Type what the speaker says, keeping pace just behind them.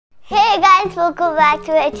guys, welcome back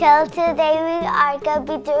to our channel. Today we are going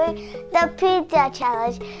to be doing the pizza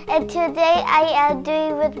challenge, and today I am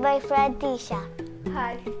doing with my friend Tisha.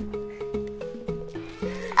 Hi.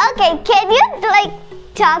 Okay, can you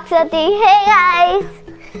talk something? Hey guys.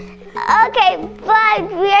 Okay, but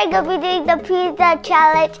we are going to be doing the pizza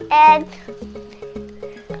challenge, and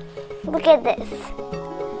look at this.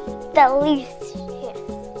 The leaves.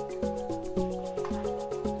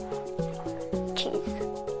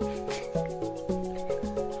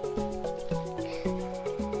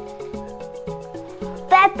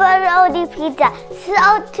 Pepperoni pizza. So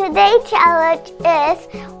today's challenge is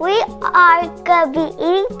we are gonna be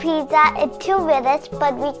eating pizza in 2 minutes,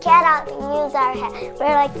 but we cannot use our hand.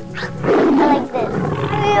 We're like this.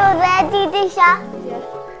 Are you ready, Tisha? Yes.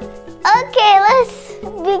 Okay, let's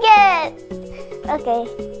begin. Okay.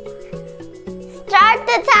 Start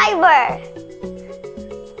the timer.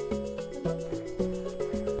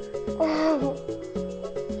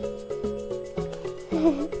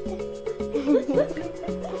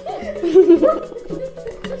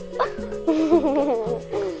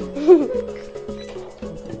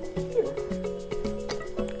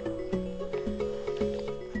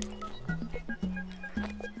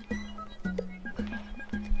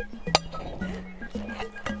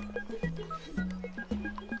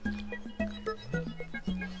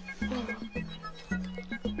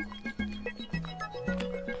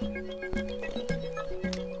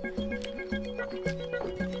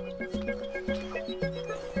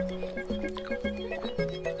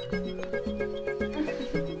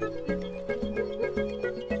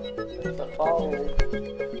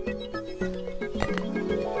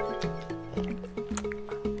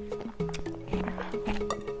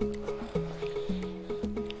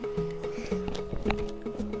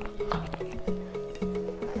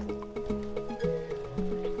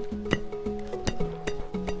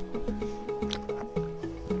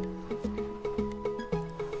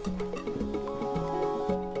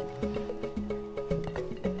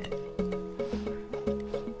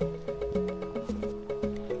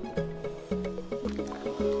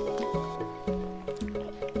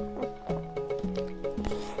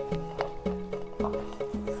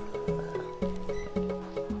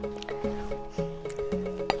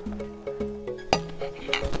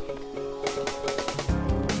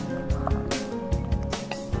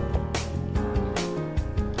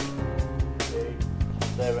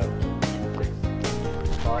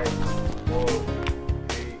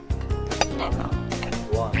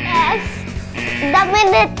 Yes, the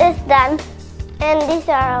minute is done, and these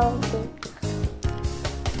are all good.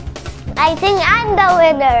 I think I'm the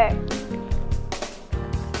winner.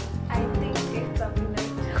 I think it's a winner.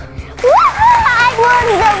 I won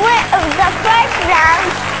the first round.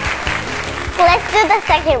 Let's do the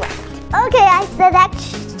second round. Okay, guys, the next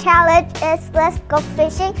challenge is let's go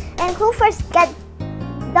fishing, and who first gets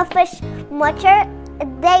the fish mucher,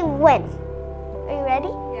 they win. Are you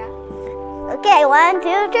ready? Yeah. Okay, 1, 2,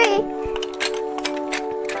 3.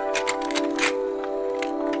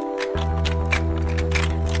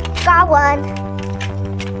 Got one.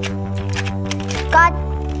 Got.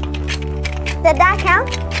 Did that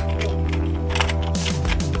count?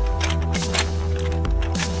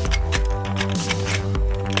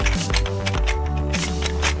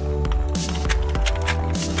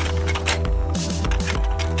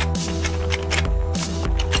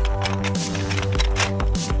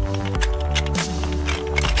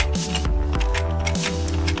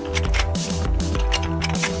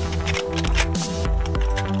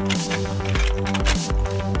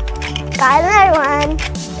 Got another one,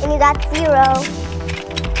 and you got 0.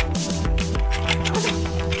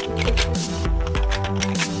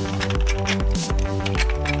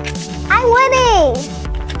 I'm winning!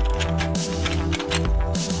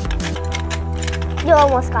 You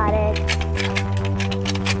almost got it.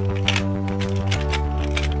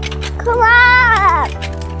 Come on!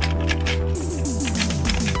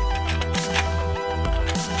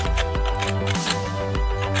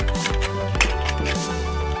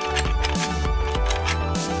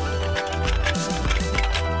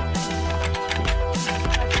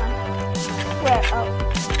 Where? Oh.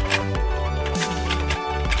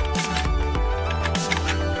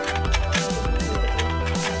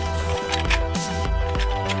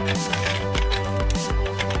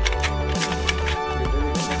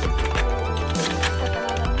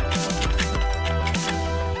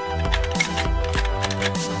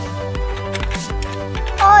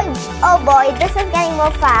 Oh boy, this is getting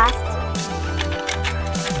more fast.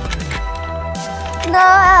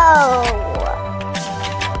 No!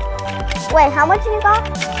 Wait, how much you got?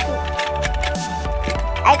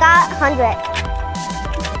 I got 100.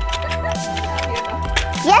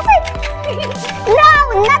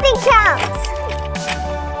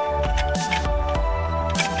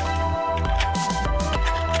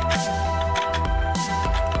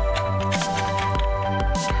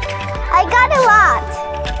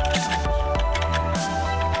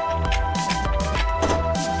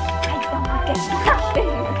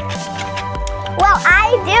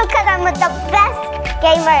 was the best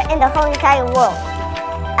gamer in the whole entire world.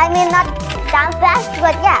 I mean, not that fast,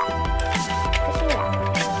 but yeah.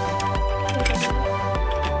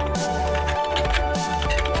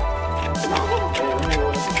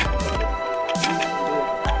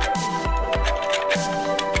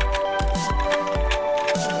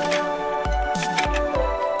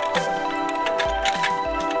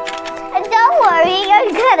 And don't worry,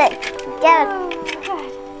 you're good at get it.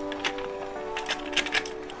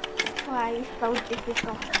 Why is so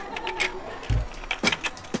difficult?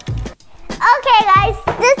 Okay guys,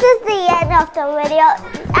 this is the end of the video.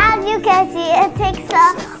 As you can see, it takes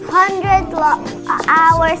 100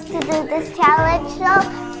 hours to do this challenge. So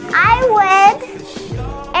I win.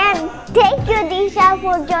 And thank you, Disha,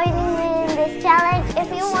 for joining me in this challenge. If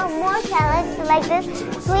you want more challenges like this,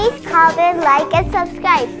 please comment, like, and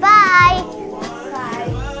subscribe. Bye!